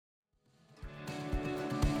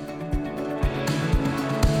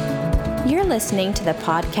You're listening to the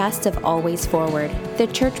podcast of Always Forward, the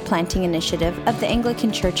church planting initiative of the Anglican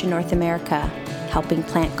Church in North America, helping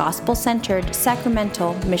plant gospel-centered,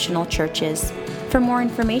 sacramental, missional churches. For more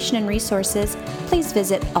information and resources, please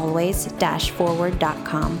visit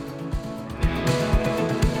always-forward.com.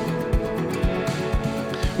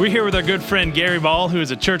 We're here with our good friend Gary Ball, who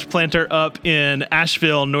is a church planter up in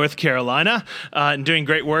Asheville, North Carolina, and doing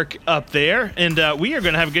great work up there. And we are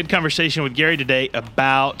going to have a good conversation with Gary today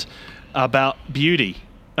about beauty,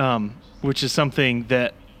 which is something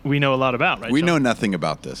that we know a lot about, right? We Sean? know nothing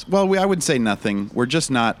about this. Well, I wouldn't say nothing. We're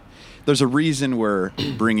just not. There's a reason we're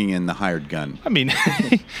bringing in the hired gun. I mean,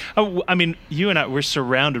 you and I, we're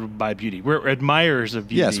surrounded by beauty. We're admirers of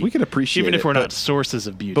beauty. Yes, we can appreciate it. even if we're not sources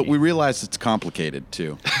of beauty. But we realize it's complicated,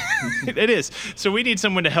 too. It is. So we need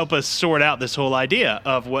someone to help us sort out this whole idea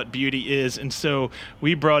of what beauty is. And so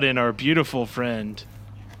we brought in our beautiful friend,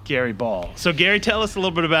 Gary Ball. So Gary, tell us a little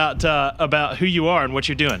bit about who you are and what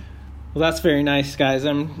you're doing. Well, that's very nice, guys.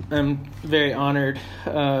 I'm very honored.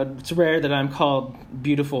 It's rare that I'm called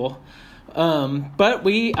beautiful. But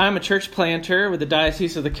I'm a church planter with the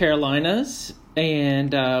Diocese of the Carolinas,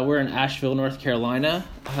 and we're in Asheville, North Carolina.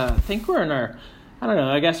 I think we're in our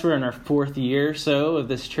fourth year or so of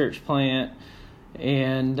this church plant.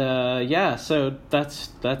 And so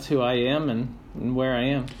that's who I am and where I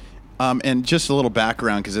am. And just a little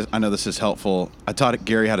background, because I know this is helpful. I taught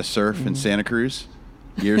Gary how to surf in Santa Cruz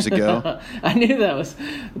years ago. I knew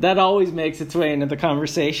that always makes its way into the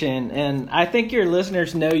conversation, and I think your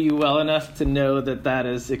listeners know you well enough to know that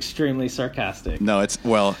is extremely sarcastic. No,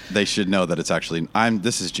 they should know that it's actually,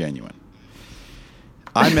 this is genuine.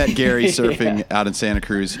 I met Gary surfing out in Santa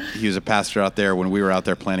Cruz. He was a pastor out there when we were out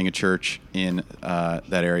there planting a church in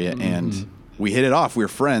that area, and we hit it off. We were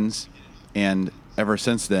friends, and ever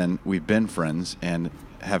since then, we've been friends and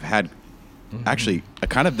have had actually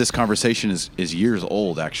this conversation is years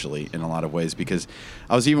old, actually, in a lot of ways, because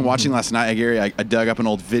I was even watching last night, Gary, I dug up an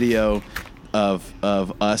old video of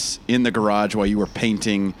us in the garage while you were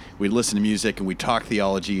painting. We listened to music and we talked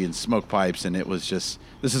theology and smoked pipes, and it was just,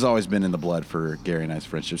 this has always been in the blood for Gary and I's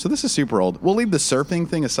friendship. So this is super old. We'll leave the surfing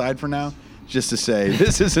thing aside for now, just to say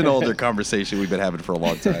this is an older conversation we've been having for a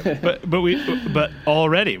long time. But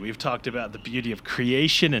already we've talked about the beauty of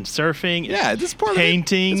creation and surfing, yeah, this part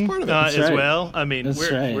painting of it. That's as right. well. I mean,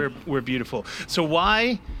 we're beautiful. So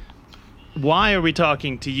why are we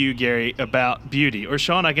talking to you, Gary, about beauty? Or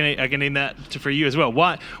Sean, I can name that for you as well.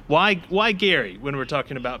 Why Gary when we're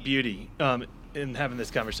talking about beauty and having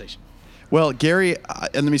this conversation? Well, Gary,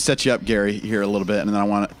 and let me set you up, Gary, here a little bit, and then I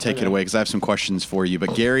want to take it away because I have some questions for you.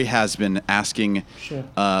 But Gary has been asking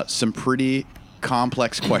some pretty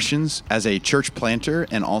complex questions as a church planter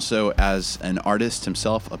and also as an artist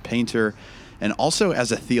himself, a painter, and also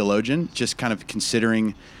as a theologian, just kind of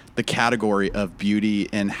considering the category of beauty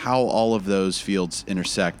and how all of those fields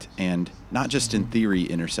intersect, and not just in theory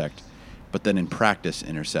intersect, but then in practice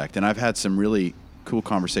intersect. And I've had some really cool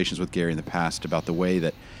conversations with Gary in the past about the way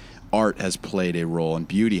that art has played a role and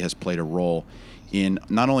beauty has played a role in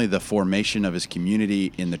not only the formation of his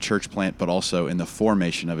community in the church plant, but also in the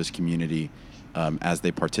formation of his community as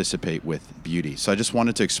they participate with beauty. So I just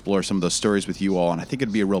wanted to explore some of those stories with you all, and I think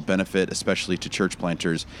it'd be a real benefit, especially to church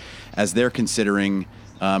planters, as they're considering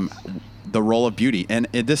the role of beauty. And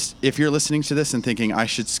if you're listening to this and thinking, I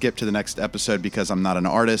should skip to the next episode because I'm not an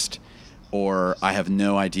artist, or I have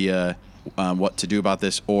no idea what to do about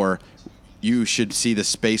this, or you should see the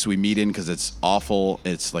space we meet in because it's awful.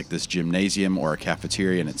 It's like this gymnasium or a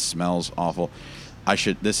cafeteria and it smells awful.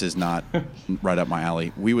 This is not right up my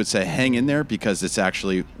alley. We would say hang in there because it's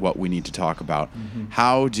actually what we need to talk about.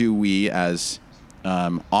 How do we, as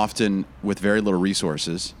often with very little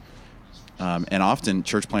resources, and often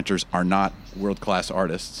church planters are not world-class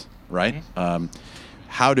artists, right?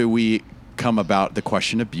 How do we come about the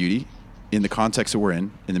question of beauty in the context that we're in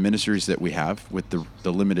the ministries that we have, with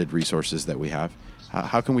the limited resources that we have?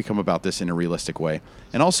 How can we come about this in a realistic way?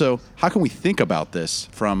 And also, how can we think about this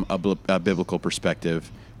from a biblical perspective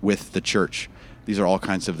with the church? These are all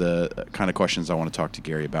kinds of the kind of questions I want to talk to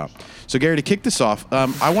Gary about. So Gary, to kick this off,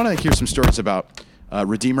 I want to hear some stories about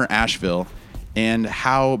Redeemer Asheville and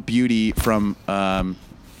how beauty from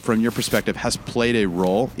your perspective has played a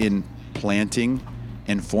role in planting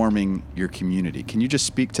and forming your community. Can you just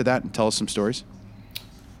speak to that and tell us some stories?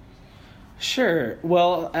 Sure.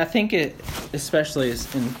 Well, I think it, especially in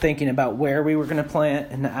thinking about where we were going to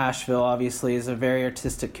plant, in Asheville obviously is a very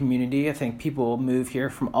artistic community. I think people move here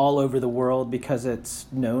from all over the world because it's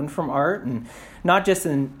known from art, and not just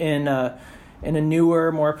in in a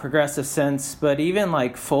newer, more progressive sense, but even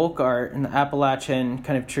like folk art and the Appalachian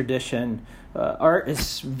kind of tradition, art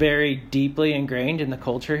is very deeply ingrained in the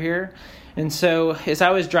culture here. And so as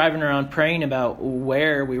I was driving around praying about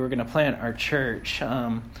where we were going to plant our church,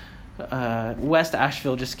 West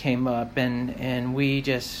Asheville just came up, and we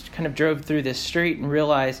just kind of drove through this street and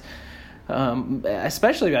realized,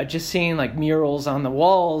 especially by just seeing like murals on the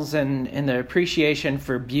walls and the appreciation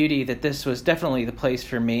for beauty, that this was definitely the place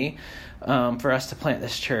for me, for us to plant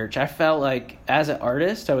this church. I felt like as an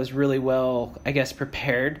artist, I was really well, I guess,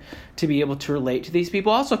 prepared to be able to relate to these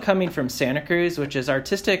people. Also coming from Santa Cruz, which is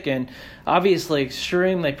artistic and obviously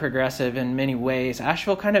extremely progressive in many ways,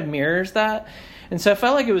 Asheville kind of mirrors that. And so I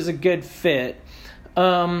felt like it was a good fit.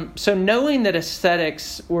 So knowing that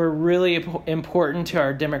aesthetics were really important to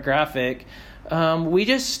our demographic, we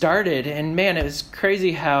just started. And man, it was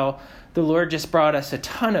crazy how the Lord just brought us a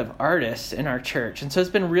ton of artists in our church. And so it's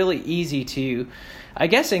been really easy to, I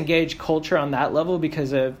guess, engage culture on that level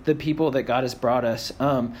because of the people that God has brought us.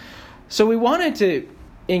 So we wanted to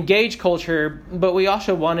engage culture, but we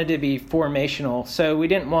also wanted to be formational. So we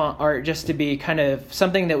didn't want art just to be kind of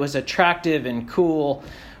something that was attractive and cool.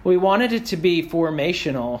 We wanted it to be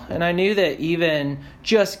formational. And I knew that even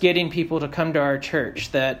just getting people to come to our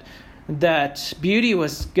church, that beauty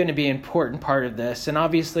was going to be an important part of this. And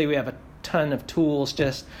obviously we have a ton of tools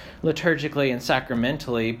just liturgically and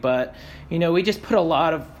sacramentally, but we just put a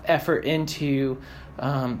lot of effort into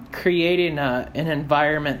creating an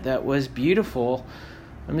environment that was beautiful.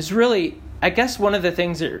 It was really, I guess, one of the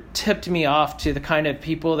things that tipped me off to the kind of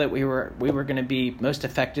people that we were going to be most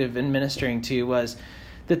effective in ministering to was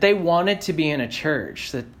that they wanted to be in a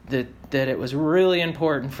church, that it was really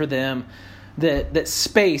important for them, that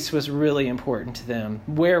space was really important to them,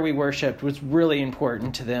 where we worshiped was really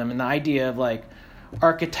important to them, and the idea of like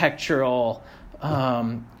architectural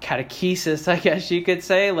catechesis, I guess you could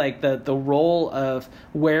say, like the role of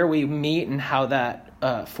where we meet and how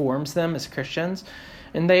that forms them as Christians.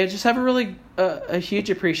 And they just have a huge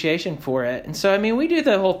appreciation for it. And so, we do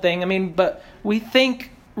the whole thing. But we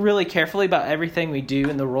think really carefully about everything we do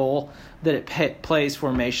and the role that it plays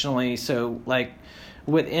formationally. So, like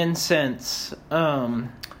with incense,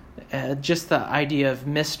 just the idea of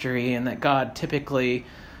mystery, and that God typically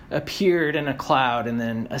appeared in a cloud and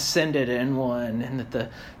then ascended in one, and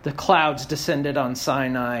that the clouds descended on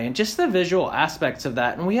Sinai, and just the visual aspects of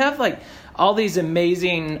that. And we have like all these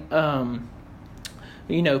amazing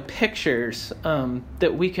pictures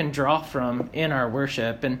that we can draw from in our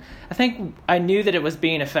worship. And I think I knew that it was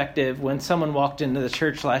being effective when someone walked into the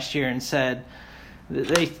church last year and said,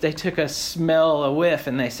 they took a whiff,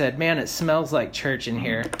 and they said, "Man, it smells like church in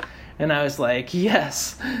here." And I was like,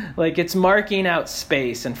 yes, like it's marking out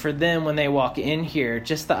space. And for them, when they walk in here,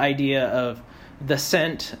 just the idea of the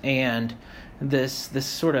scent and this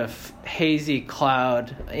sort of hazy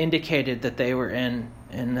cloud indicated that they were in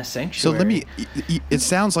the sanctuary. So it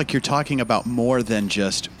sounds like you're talking about more than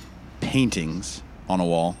just paintings on a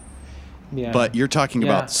wall, but you're talking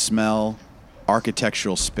about smell,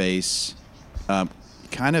 architectural space,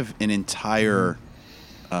 kind of an entire,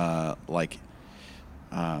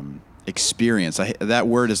 experience. That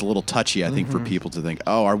word is a little touchy, I think, for people to think,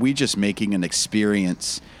 oh, are we just making an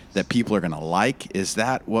experience that people are going to like? Is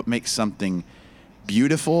that what makes something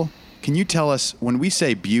beautiful? Can you tell us, when we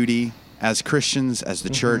say beauty as Christians, as the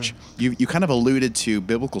church, you kind of alluded to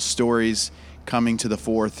biblical stories coming to the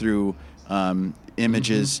fore through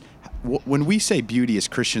images. When we say beauty as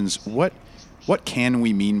Christians, what can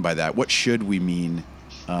we mean by that? What should we mean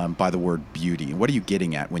by the word beauty? What are you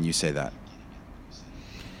getting at when you say that?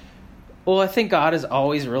 Well, I think God is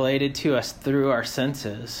always related to us through our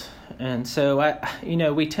senses. And so,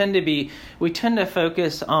 we tend to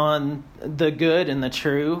focus on the good and the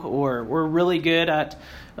true, or we're really good at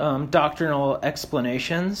doctrinal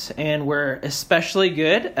explanations, and we're especially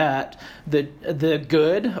good at the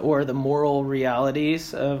good or the moral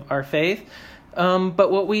realities of our faith.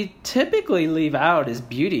 But what we typically leave out is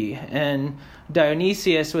beauty. And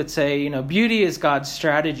Dionysius would say, beauty is God's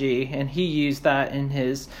strategy, and he used that in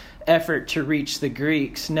his effort to reach the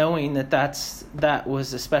Greeks, knowing that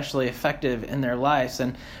was especially effective in their lives.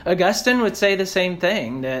 And Augustine would say the same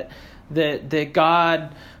thing, that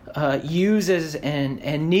God uses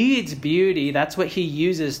and needs beauty. That's what he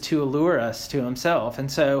uses to allure us to himself.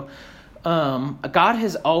 And so God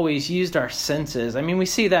has always used our senses. We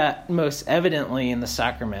see that most evidently in the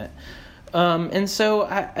sacrament. And so,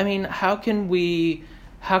 how can we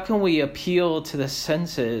appeal to the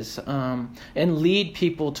senses and lead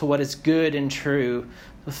people to what is good and true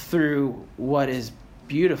through what is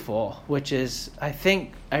beautiful, which is, I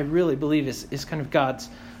really believe, is kind of God's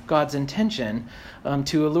God's intention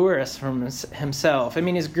to allure us from himself. I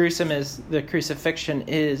mean, as gruesome as the crucifixion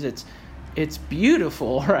is, it's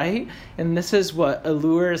beautiful, right? And this is what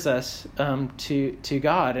allures us to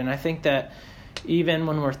God. And I think that even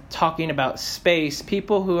when we're talking about space,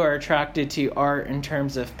 people who are attracted to art in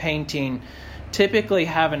terms of painting typically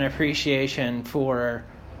have an appreciation for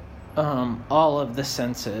all of the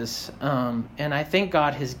senses. And I think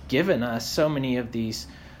God has given us so many of these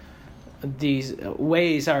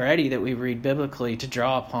ways already that we read biblically to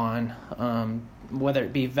draw upon, whether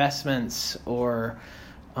it be vestments or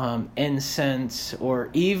incense or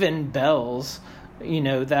even bells,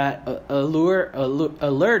 that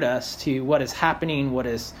alert us to what is happening, what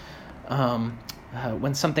is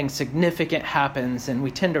when something significant happens, and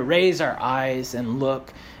we tend to raise our eyes and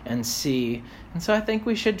look and see. And so I think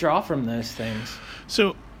we should draw from those things.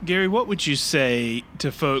 So, Gary, what would you say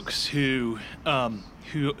to folks who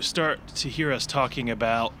start to hear us talking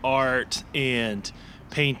about art and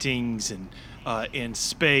paintings and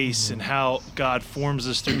space and how God forms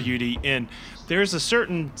us through beauty? And there's a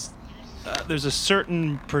certain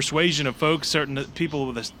persuasion of folks, certain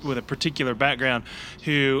people with a particular background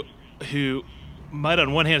who might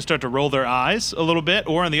on one hand start to roll their eyes a little bit,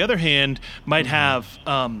 or on the other hand might have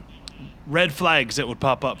red flags that would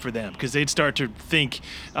pop up for them, because they'd start to think,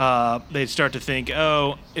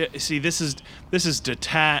 see, this is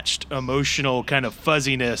detached, emotional kind of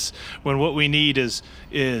fuzziness, when what we need is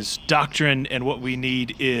doctrine, and what we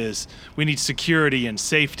need security and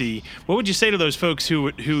safety. What would you say to those folks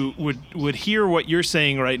who would hear what you're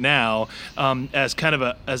saying right now as kind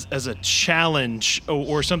of as a challenge,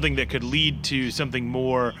 or something that could lead to something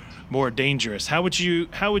more dangerous? How would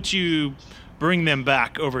you bring them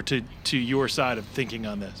back over to your side of thinking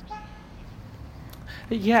on this?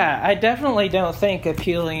 Yeah, I definitely don't think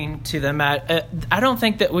appealing to them. I don't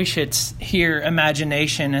think that we should hear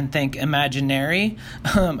imagination and think imaginary.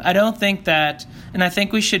 I don't think that, and I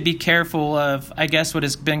think we should be careful of, I guess, what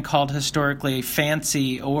has been called historically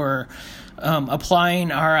fancy, or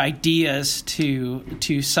applying our ideas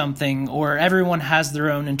to something, or everyone has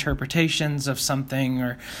their own interpretations of something,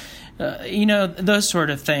 or those sort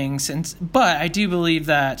of things. But I do believe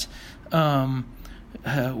that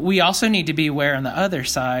we also need to be aware on the other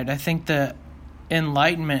side. I think that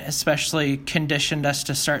Enlightenment especially conditioned us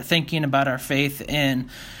to start thinking about our faith in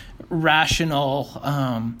rational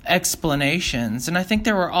explanations. And I think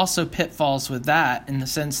there were also pitfalls with that, in the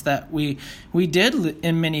sense that we did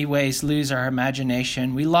in many ways lose our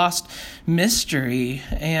imagination. We lost mystery.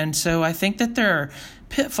 And so I think that there are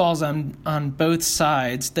pitfalls on both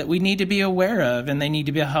sides that we need to be aware of, and they need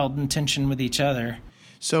to be held in tension with each other.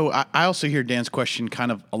 So I also hear Dan's question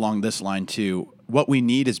kind of along this line too. What we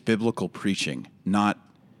need is biblical preaching, not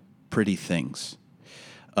pretty things.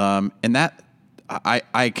 And that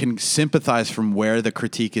I can sympathize from where the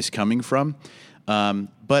critique is coming from.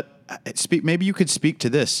 But maybe you could speak to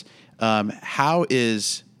this. How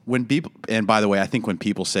is, when people, and by the way, I think when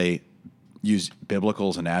people use biblical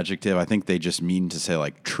as an adjective, I think they just mean to say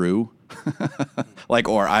like true,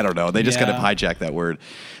 or I don't know. They just kind of hijack that word.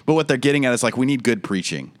 But what they're getting at is like, we need good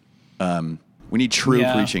preaching. We need true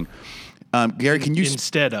preaching. Gary, can you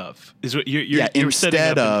instead of is what you're setting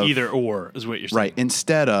up an either or is what you're saying, right?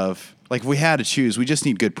 Instead of, like, if we had to choose, we just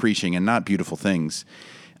need good preaching and not beautiful things.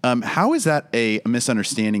 How is that a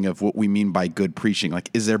misunderstanding of what we mean by good preaching? Like,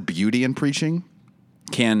 is there beauty in preaching?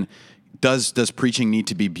 Does preaching need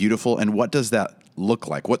to be beautiful, and what does that look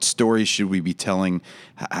like? What stories should we be telling?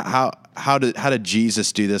 How did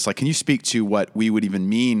Jesus do this? Like, can you speak to what we would even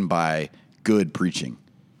mean by good preaching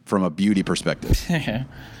from a beauty perspective?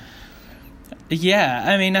 Yeah,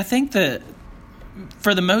 I mean, I think that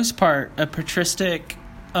for the most part, a patristic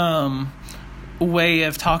way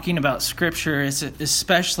of talking about Scripture is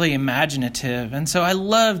especially imaginative, and so I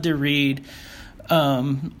love to read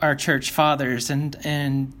our church fathers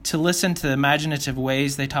and to listen to the imaginative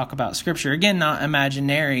ways they talk about Scripture. Again, not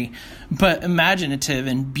imaginary, but imaginative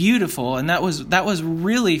and beautiful. And that was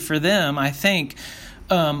really for them, I think,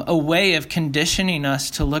 a way of conditioning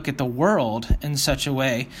us to look at the world in such a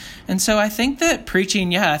way. And so I think that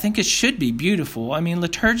preaching, I think it should be beautiful. I mean,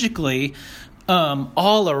 liturgically,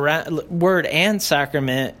 all around word and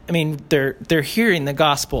sacrament, I mean, they're hearing the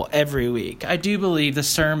gospel every week. I do believe the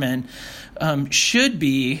sermon should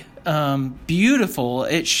be beautiful.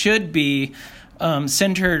 It should be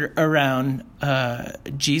centered around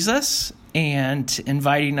Jesus and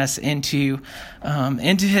inviting us into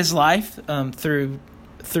his life through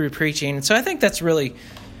preaching. And so I think that's really,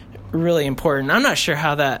 really important. I'm not sure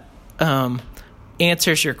how that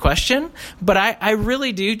answers your question, but I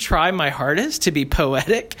really do try my hardest to be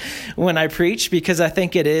poetic when I preach, because I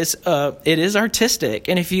think it is artistic.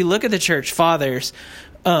 And if you look at the church fathers,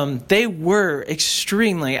 they were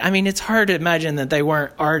extremely, I mean, it's hard to imagine that they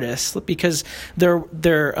weren't artists, because their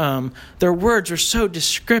words were so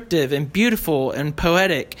descriptive and beautiful and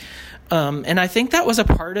poetic. And I think that was a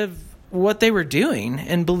part of what they were doing,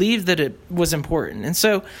 and believed that it was important. And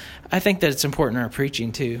so I think that it's important in our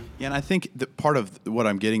preaching too. Yeah, and I think that part of what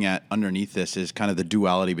I'm getting at underneath this is kind of the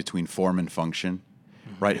duality between form and function,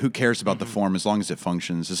 right? Who cares about the form as long as it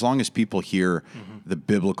functions? As long as people hear the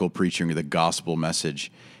biblical preaching or the gospel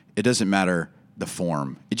message, it doesn't matter the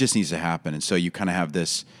form. It just needs to happen. And so you kind of have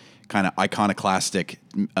this kind of iconoclastic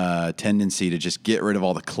tendency to just get rid of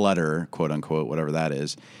all the clutter, quote unquote, whatever that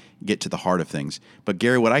is, get to the heart of things. But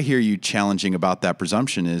Gary, what I hear you challenging about that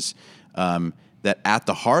presumption is that at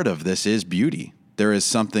the heart of this is beauty. There is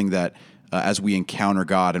something that as we encounter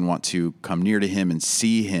God and want to come near to him and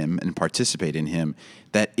see him and participate in him,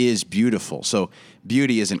 that is beautiful. So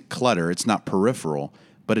beauty isn't clutter, it's not peripheral,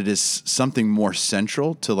 but it is something more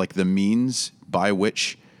central to like the means by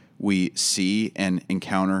which we see and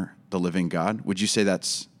encounter the living God. Would you say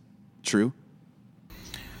that's true?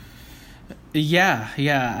 Yeah,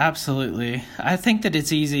 absolutely. I think that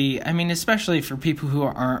it's easy, I mean, especially for people who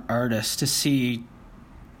aren't artists, to see,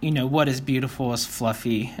 what is beautiful is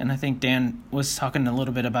fluffy. And I think Dan was talking a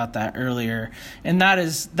little bit about that earlier. And that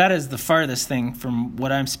is the farthest thing from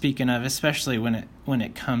what I'm speaking of, especially when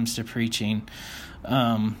it comes to preaching.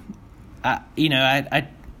 I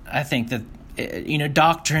think that,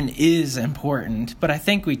 doctrine is important, but I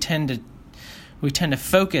think we tend to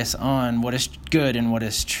focus on what is good and what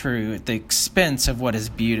is true at the expense of what is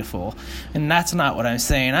beautiful. And that's not what I'm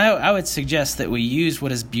saying. I would suggest that we use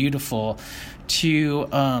what is beautiful to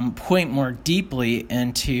point more deeply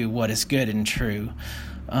into what is good and true,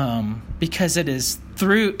 because it is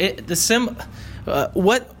through it.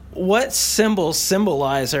 What symbols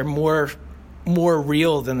symbolize are more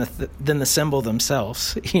real than the symbol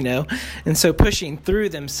themselves, and so pushing through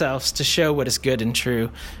themselves to show what is good and true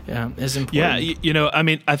is important.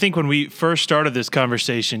 Yeah, I think when we first started this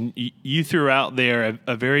conversation, you threw out there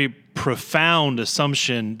a very profound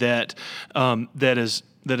assumption that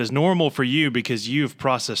that is normal for you because you've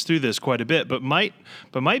processed through this quite a bit, but might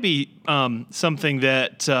be something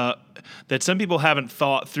that some people haven't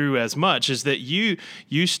thought through as much, is that you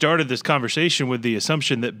started this conversation with the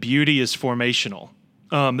assumption that beauty is formational,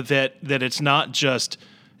 that it's not just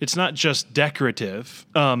decorative,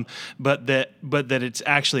 but that it's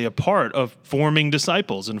actually a part of forming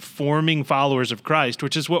disciples and forming followers of Christ,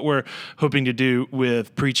 which is what we're hoping to do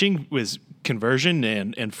with preaching, with conversion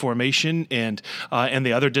and formation and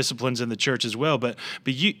the other disciplines in the church as well. But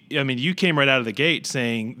you came right out of the gate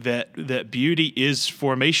saying that beauty is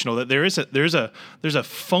formational, that there's a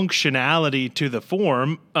functionality to the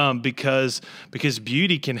form, because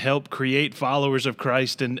beauty can help create followers of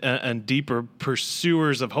Christ and deeper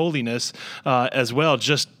pursuers of holiness as well,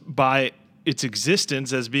 just by its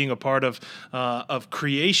existence as being a part of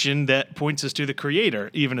creation that points us to the Creator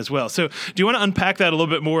even as well. So do you want to unpack that a little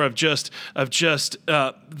bit more of just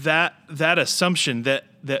that assumption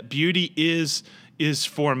that beauty is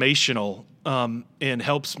formational and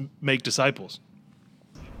helps make disciples?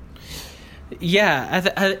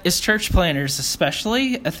 Yeah, as church planners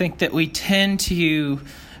especially, I think that we tend to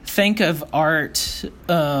think of art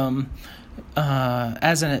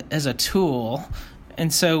as a tool.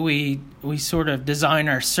 And so we sort of design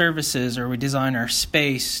our services, or we design our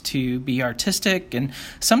space to be artistic, and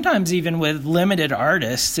sometimes even with limited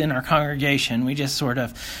artists in our congregation, we just sort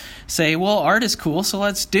of say, well, art is cool, so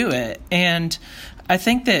let's do it. And I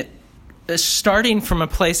think that starting from a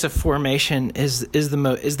place of formation is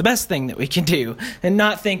the best thing that we can do, and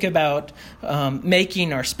not think about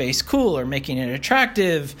making our space cool or making it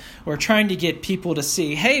attractive or trying to get people to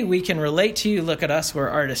see, hey, we can relate to you, look at us, we're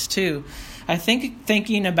artists too. I think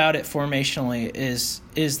thinking about it formationally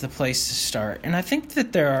is the place to start. And I think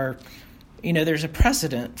that there's a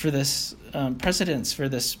precedence for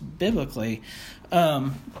this biblically.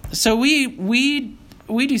 So we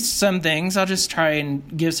do some things. I'll just try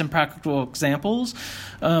and give some practical examples.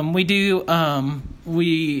 We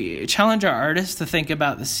challenge our artists to think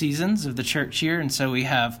about the seasons of the church year. And so we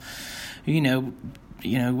have,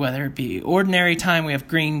 whether it be ordinary time, we have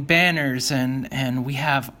green banners, and we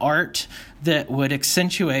have art that would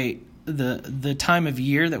accentuate the time of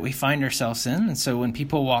year that we find ourselves in. And so when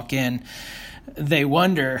people walk in, they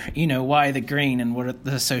wonder, why the green and what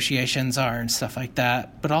the associations are and stuff like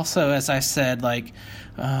that. But also, as I said, like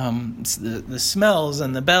the smells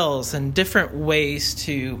and the bells and different ways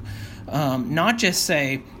to not just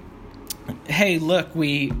say, hey, look,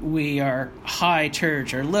 we are high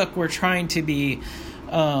church, or look, we're trying to be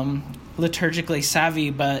liturgically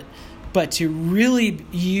savvy, but to really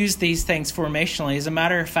use these things formationally. As a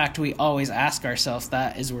matter of fact, we always ask ourselves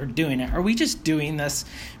that as we're doing it. Are we just doing this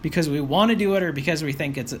because we want to do it, or because we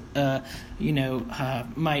think it's,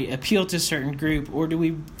 might appeal to a certain group, or do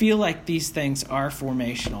we feel like these things are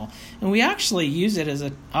formational? And we actually use it as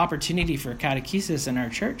an opportunity for catechesis in our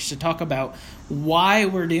church to talk about why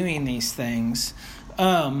we're doing these things.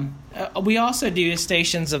 We also do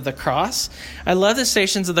Stations of the Cross. I love the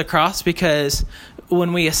Stations of the Cross because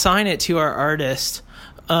when we assign it to our artist,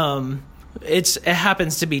 it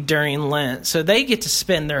happens to be during Lent. So they get to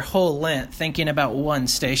spend their whole Lent thinking about one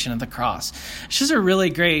Station of the Cross. It's just a really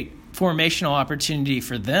great formational opportunity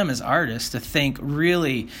for them as artists to think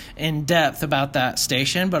really in depth about that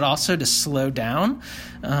station, but also to slow down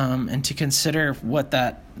and to consider what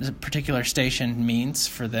that particular station means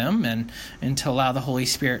for them, and to allow the Holy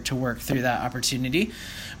Spirit to work through that opportunity.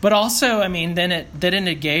 But also, then it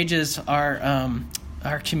engages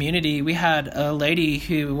our community. We had a lady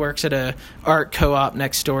who works at a art co-op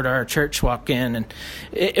next door to our church walk in, and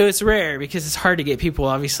it was rare because it's hard to get people,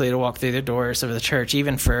 obviously, to walk through the doors of the church,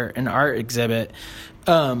 even for an art exhibit.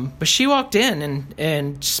 But she walked in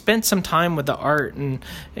and spent some time with the art and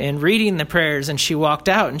reading the prayers, and she walked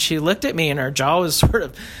out and she looked at me and her jaw was sort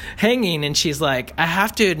of hanging, and she's like, I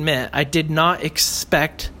have to admit, I did not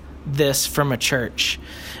expect this from a church.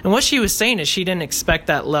 And what she was saying is she didn't expect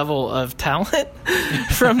that level of talent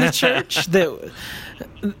from the church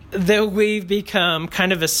that we've become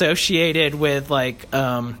kind of associated with, like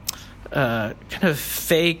kind of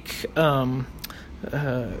fake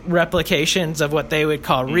replications of what they would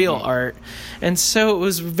call real art. And so it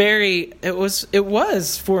was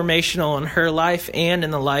formational in her life and in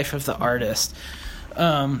the life of the artist.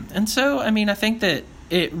 And so, I think that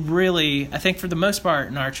I think for the most part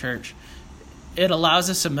in our church, it allows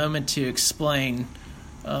us a moment to explain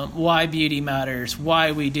why beauty matters,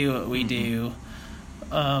 why we do what we do,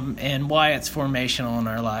 and why it's formational in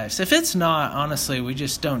our lives. If it's not, honestly, we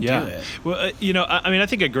just don't do it. Well, I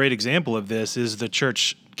think a great example of this is the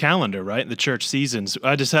church calendar, right? The church seasons.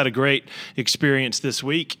 I just had a great experience this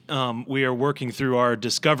week. We are working through our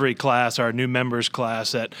discovery class, our new members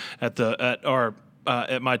class at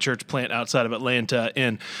my church plant outside of Atlanta,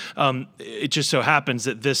 and it just so happens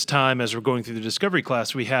that this time, as we're going through the discovery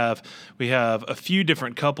class, we have a few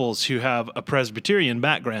different couples who have a Presbyterian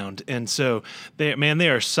background, and so they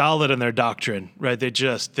are solid in their doctrine, right?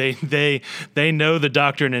 They know the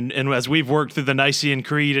doctrine, and as we've worked through the Nicene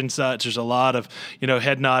Creed and such, there's a lot of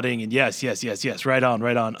head nodding and yes, right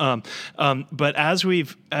on. But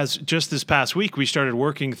as just this past week, we started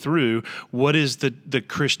working through what is the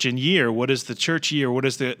Christian year, what is the church year, what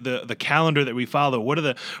is the calendar that we follow, what do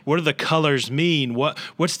the colors mean,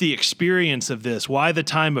 what's the experience of this, why the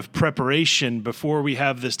time of preparation before we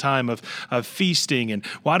have this time of feasting, and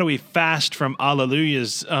why do we fast from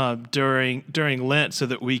alleluias during Lent so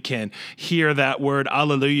that we can hear that word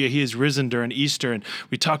alleluia, he is risen, during Easter. And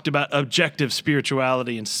we talked about objective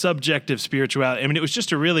spirituality and subjective spirituality. It was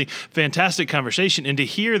just a really fantastic conversation, and to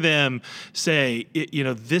hear them say,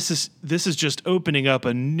 this is just opening up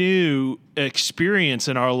a new experience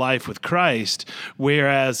in our life with Christ,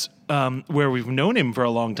 whereas where we've known him for a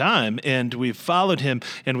long time and we've followed him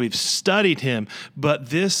and we've studied him, but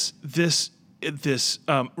this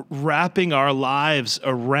wrapping our lives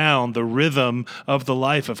around the rhythm of the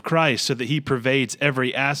life of Christ so that he pervades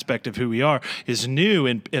every aspect of who we are is new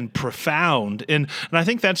and profound. And I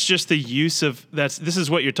think that's just the use of this is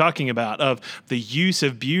what you're talking about, of the use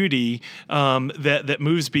of beauty that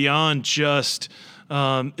moves beyond just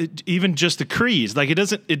even just the creeds. Like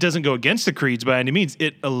it doesn't go against the creeds by any means.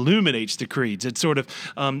 It illuminates the creeds. It sort of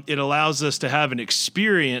it allows us to have an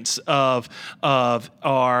experience of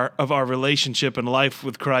our relationship and life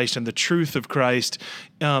with Christ and the truth of Christ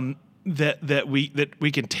that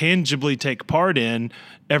we can tangibly take part in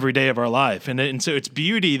every day of our life. And so it's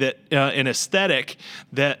beauty that an aesthetic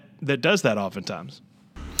that does that oftentimes.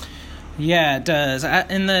 Yeah, it does.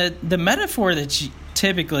 And the metaphor that's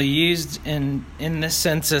typically used in this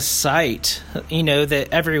sense is sight, that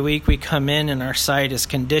every week we come in and our sight is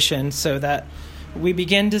conditioned so that we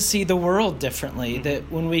begin to see the world differently,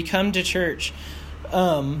 that when we come to church,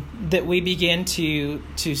 that we begin to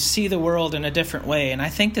see the world in a different way. And I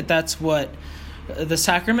think that that's what the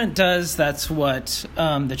sacrament does, that's what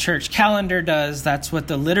the church calendar does, that's what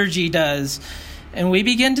the liturgy does. And we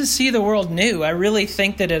begin to see the world new. I really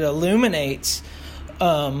think that it illuminates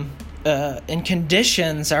and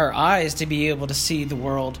conditions our eyes to be able to see the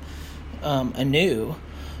world anew.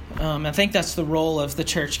 I think that's the role of the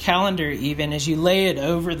church calendar, even as you lay it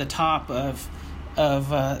over the top of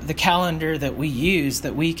the calendar that we use,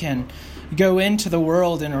 that we can go into the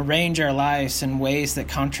world and arrange our lives in ways that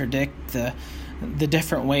contradict the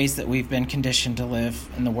different ways that we've been conditioned to live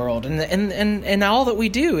in the world, and all that we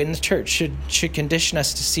do in the church should condition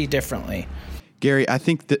us to see differently. Gary, I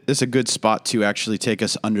think that this is a good spot to actually take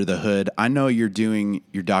us under the hood. I know you're doing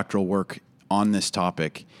your doctoral work on this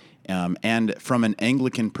topic, and from an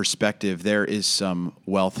Anglican perspective, there is some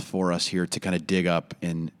wealth for us here to kind of dig up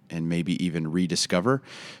and maybe even rediscover.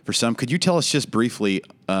 For some, could you tell us just briefly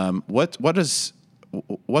what's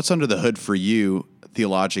under the hood for you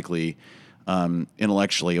theologically,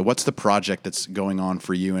 intellectually? What's the project that's going on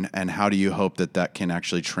for you, and how do you hope that can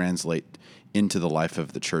actually translate into the life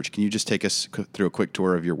of the church? Can you just take us through a quick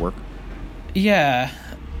tour of your work? Yeah.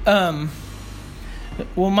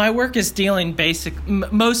 Well, my work is dealing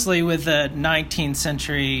mostly with the 19th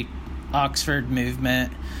century Oxford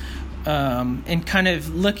movement, and kind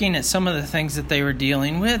of looking at some of the things that they were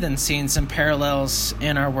dealing with and seeing some parallels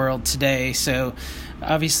in our world today. So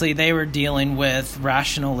obviously they were dealing with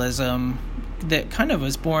rationalism that kind of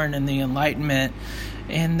was born in the Enlightenment,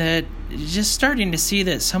 and that just starting to see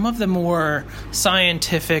that some of the more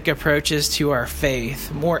scientific approaches to our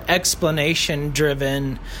faith, more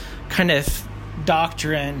explanation-driven kind of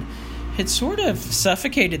doctrine, had sort of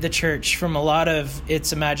suffocated the church from a lot of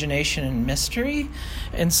its imagination and mystery.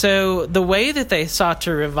 And so the way that they sought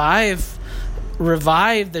to revive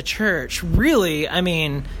the church, really, I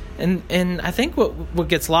mean, and I think what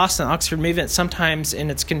gets lost in the Oxford movement sometimes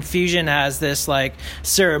in its confusion as this like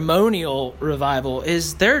ceremonial revival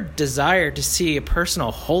is their desire to see a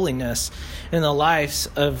personal holiness in the lives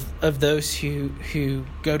of those who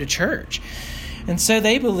go to church. And so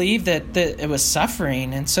they believed that it was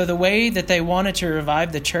suffering. And so the way that they wanted to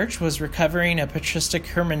revive the church was recovering a patristic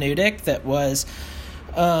hermeneutic that was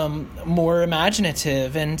more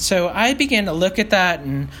imaginative. And so I began to look at that,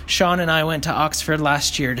 and Sean and I went to Oxford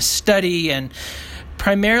last year to study, and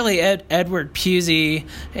primarily Edward Pusey,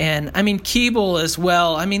 and I mean Keble as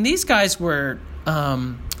well. I mean, these guys were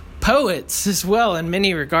poets as well in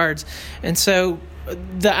many regards. And so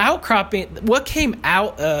the outcropping, what came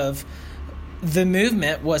out of the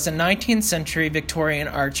movement was a 19th century Victorian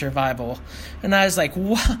arts revival. And I was like,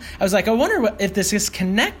 what? I wonder if this is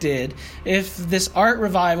connected, if this art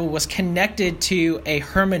revival was connected to a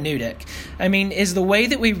hermeneutic. I mean, is the way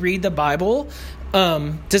that we read the Bible,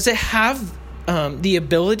 does it have the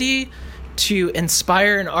ability to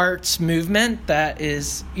inspire an arts movement that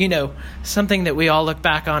is, something that we all look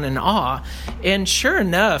back on in awe? And sure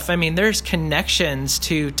enough, I mean, there's connections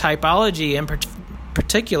to typology and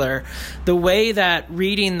particular, the way that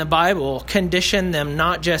reading the Bible conditioned them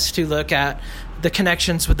not just to look at the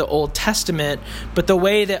connections with the Old Testament, but the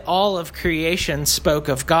way that all of creation spoke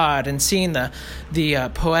of God, and seeing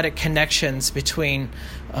the poetic connections between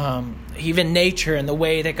even nature and the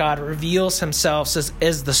way that God reveals himself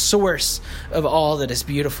as the source of all that is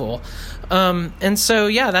beautiful. And so,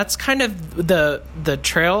 yeah, that's kind of the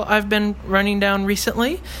trail I've been running down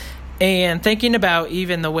recently. And thinking about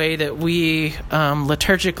even the way that we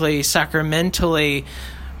liturgically, sacramentally,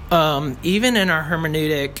 even in our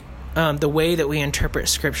hermeneutic, the way that we interpret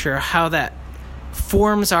Scripture, how that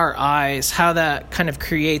forms our eyes, how that kind of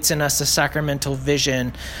creates in us a sacramental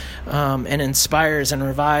vision, and inspires and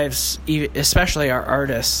revives, especially our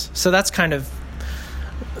artists. So that's kind of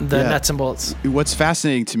the nuts and bolts. What's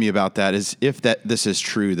fascinating to me about that is if this is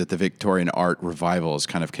true, that the Victorian art revival is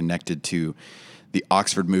kind of connected to the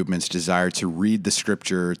Oxford movement's desire to read the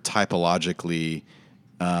Scripture typologically,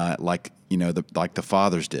 like the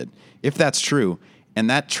fathers did. If that's true, and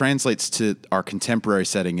that translates to our contemporary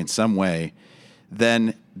setting in some way,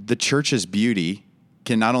 then the church's beauty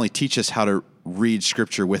can not only teach us how to read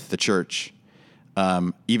Scripture with the church,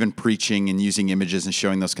 even preaching and using images and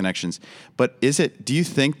showing those connections, but do you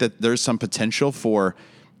think that there's some potential for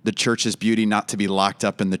the church's beauty not to be locked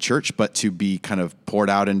up in the church, but to be kind of poured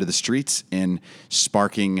out into the streets and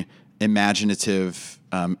sparking imaginative,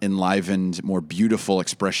 enlivened, more beautiful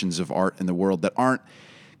expressions of art in the world that aren't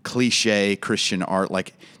cliche Christian art?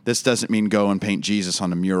 Like, this doesn't mean go and paint Jesus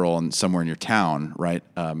on a mural and somewhere in your town, right?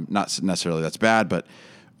 Not necessarily that's bad, but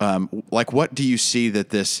what do you see that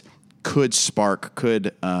this could spark,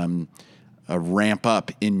 could ramp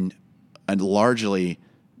up in a largely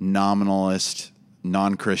nominalist,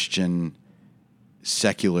 non-Christian,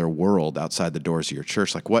 secular world outside the doors of your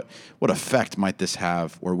church? Like, what effect might this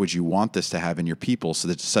have, or would you want this to have in your people,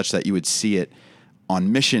 such that you would see it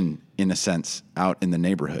on mission, in a sense, out in the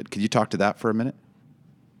neighborhood? Could you talk to that for a minute?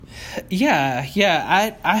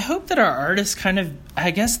 Yeah. I hope that our artists kind of,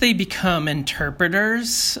 I guess they become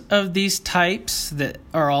interpreters of these types that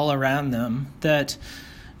are all around them, that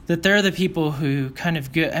they're the people who kind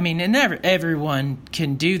of go, I mean, and everyone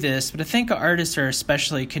can do this, but I think artists are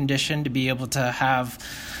especially conditioned to be able to have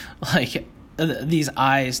like these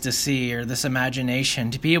eyes to see, or this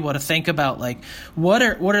imagination to be able to think about like what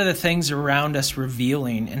are the things around us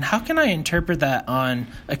revealing, and how can I interpret that on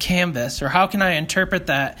a canvas, or how can I interpret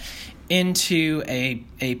that into a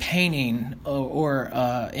painting or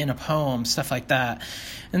in a poem, stuff like that.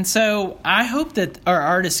 And so I hope that our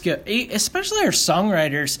artists especially our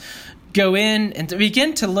songwriters, go in and to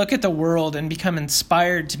begin to look at the world and become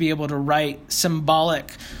inspired to be able to write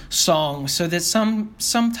symbolic songs, so that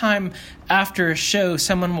sometime after a show,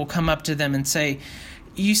 someone will come up to them and say,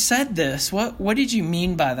 "You said this. What did you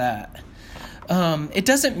mean by that?" It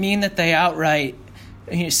doesn't mean that they outright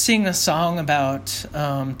sing a song about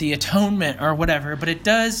the atonement or whatever, but it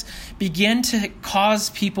does begin to cause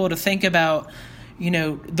people to think about,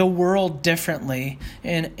 the world differently.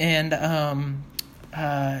 New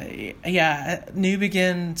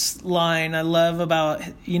Begins line I love about,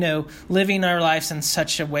 living our lives in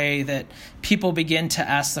such a way that people begin to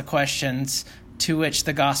ask the questions to which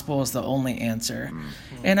the gospel is the only answer. Mm-hmm.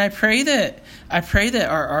 And I pray that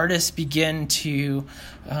our artists begin to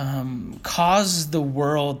cause the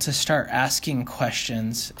world to start asking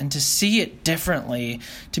questions and to see it differently,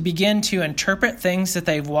 to begin to interpret things that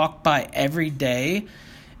they've walked by every day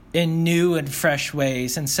in new and fresh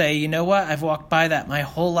ways, and say, you know what, I've walked by that my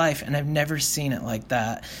whole life and I've never seen it like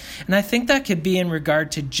that. And I think that could be in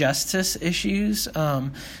regard to justice issues,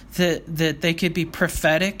 that they could be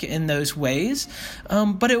prophetic in those ways.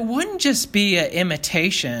 But it wouldn't just be an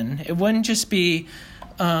imitation. It wouldn't just be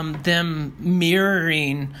them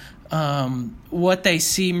mirroring what they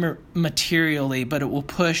see materially, but it will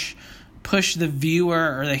push the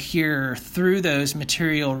viewer or the hearer through those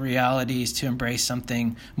material realities to embrace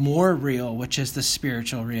something more real, which is the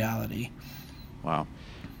spiritual reality. Wow.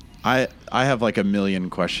 I have like a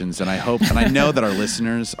million questions, and I hope, and I know that our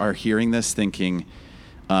listeners are hearing this thinking,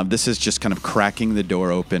 this is just kind of cracking the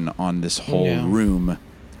door open on this whole room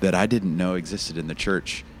that I didn't know existed in the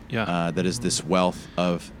church. Yeah. That is this wealth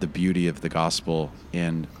of the beauty of the gospel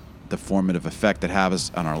and the formative effect that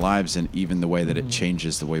has on our lives, and even the way that it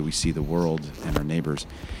changes the way we see the world and our neighbors.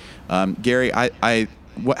 Gary,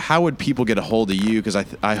 how would people get a hold of you? Because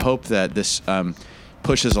I hope that this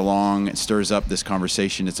pushes along, it stirs up this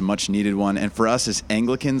conversation. It's a much needed one. And for us as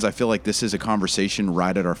Anglicans, I feel like this is a conversation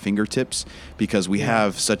right at our fingertips, because we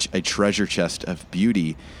have such a treasure chest of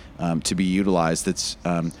beauty to be utilized. That's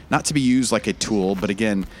not to be used like a tool, but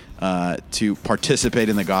again, to participate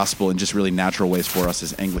in the gospel in just really natural ways for us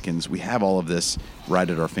as Anglicans. We have all of this right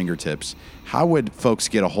at our fingertips. How would folks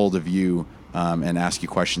get a hold of you and ask you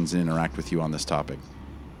questions and interact with you on this topic?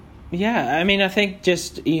 Yeah, I mean, I think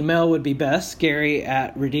just email would be best,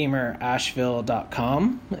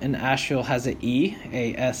 Gary@RedeemerAsheville.com, and Asheville has an E,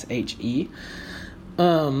 A-S-H-E.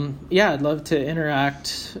 I'd love to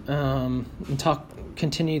interact and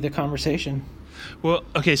continue the conversation. Well,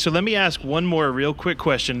 okay, so let me ask one more real quick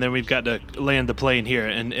question, then we've got to land the plane here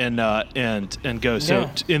and go. So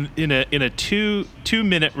in a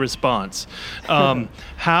 2-minute response,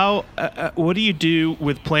 what do you do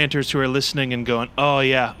with planters who are listening and going, "Oh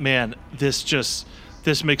yeah, man, this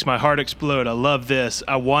makes my heart explode. I love this.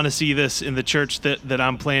 I want to see this in the church that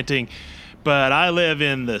I'm planting. But I live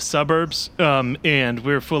in the suburbs, and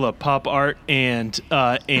we're full of pop art and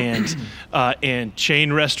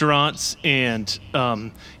chain restaurants and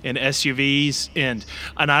SUVs, and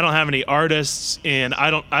I don't have any artists, and I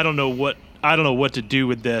don't know what to do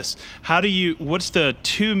with this." What's the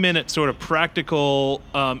 2-minute sort of practical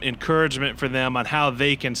encouragement for them on how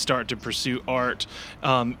they can start to pursue art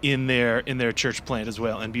in their church plant as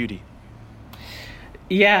well, and beauty?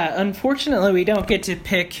 Yeah, unfortunately, we don't get to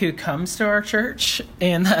pick who comes to our church,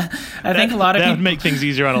 and I think a lot of people... That would make things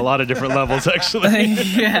easier on a lot of different levels, actually.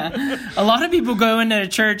 Yeah. A lot of people go into a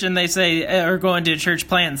church and they say, or go into a church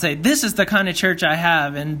plant and say, "This is the kind of church I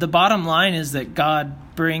have," and the bottom line is that God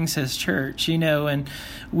brings his church, and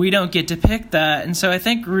we don't get to pick that. And so I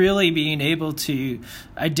think really being able to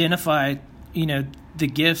identify, the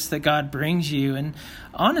gifts that God brings you, and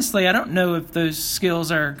honestly, I don't know if those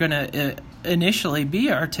skills are going to initially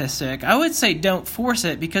be artistic. I would say don't force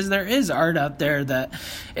it, because there is art out there that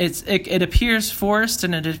it appears forced,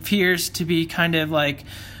 and it appears to be kind of like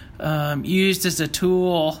used as a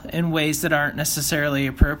tool in ways that aren't necessarily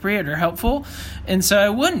appropriate or helpful. And so I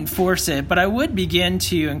wouldn't force it, but I would begin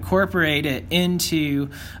to incorporate it into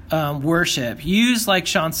worship. Use, like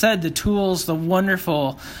Sean said, the tools, the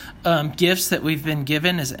wonderful gifts that we've been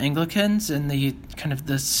given as Anglicans, and the kind of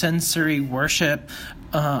the sensory worship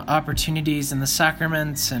opportunities and the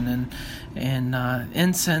sacraments and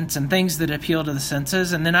incense and things that appeal to the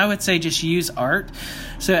senses. And then I would say just use art.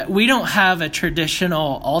 So we don't have a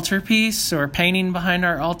traditional altarpiece or painting behind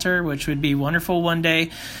our altar, which would be wonderful one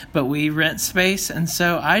day, but we rent space. And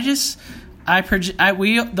so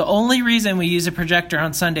the only reason we use a projector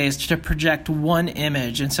on Sunday is to project one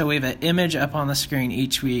image, and so we have an image up on the screen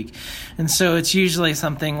each week. And so it's usually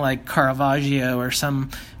something like Caravaggio or some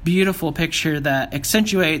beautiful picture that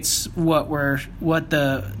accentuates what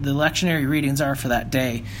the lectionary readings are for that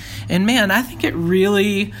day. And man, I think it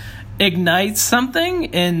really ignites something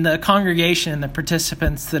in the congregation and the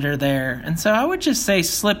participants that are there. And so I would just say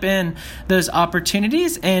slip in those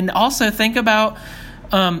opportunities, and also think about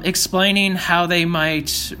explaining how they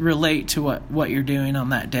might relate to what you're doing on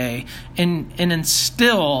that day, and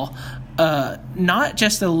instill not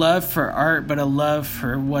just a love for art, but a love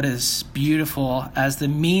for what is beautiful as the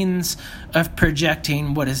means of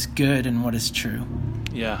projecting what is good and what is true.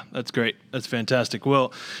 Yeah, that's great. That's fantastic.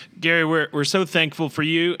 Well, Gary, we're so thankful for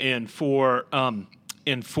you and for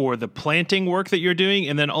the planting work that you're doing,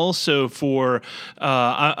 and then also for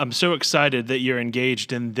I'm so excited that you're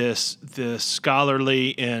engaged in this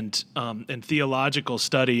scholarly and theological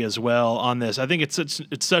study as well on this. I think it's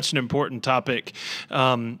such an important topic.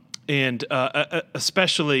 And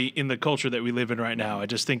especially in the culture that we live in right now, I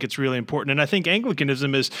just think it's really important. And I think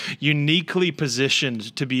Anglicanism is uniquely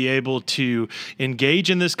positioned to be able to engage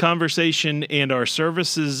in this conversation, and our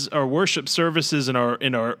services, our worship services, and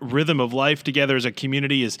our rhythm of life together as a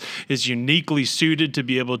community is uniquely suited to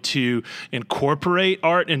be able to incorporate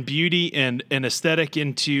art and beauty and aesthetic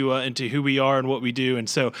into who we are and what we do. And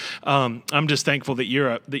so I'm just thankful that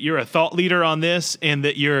you're a thought leader on this, and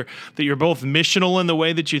that you're both missional in the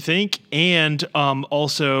way that you think, and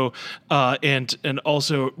also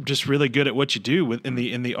just really good at what you do in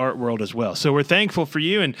the art world as well. So we're thankful for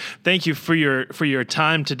you, and thank you for your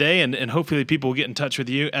time today, and hopefully people will get in touch with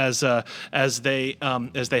you as they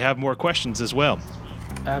have more questions as well.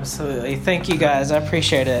 Absolutely. Thank you, guys. I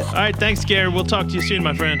appreciate it. All right. Thanks, Gary. We'll talk to you soon,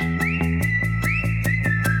 my friend.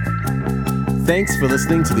 Thanks for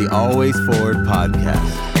listening to the Always Forward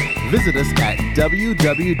podcast. Visit us at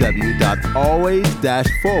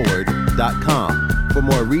www.always-forward.com for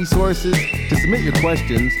more resources, to submit your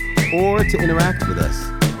questions, or to interact with us.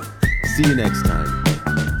 See you next time.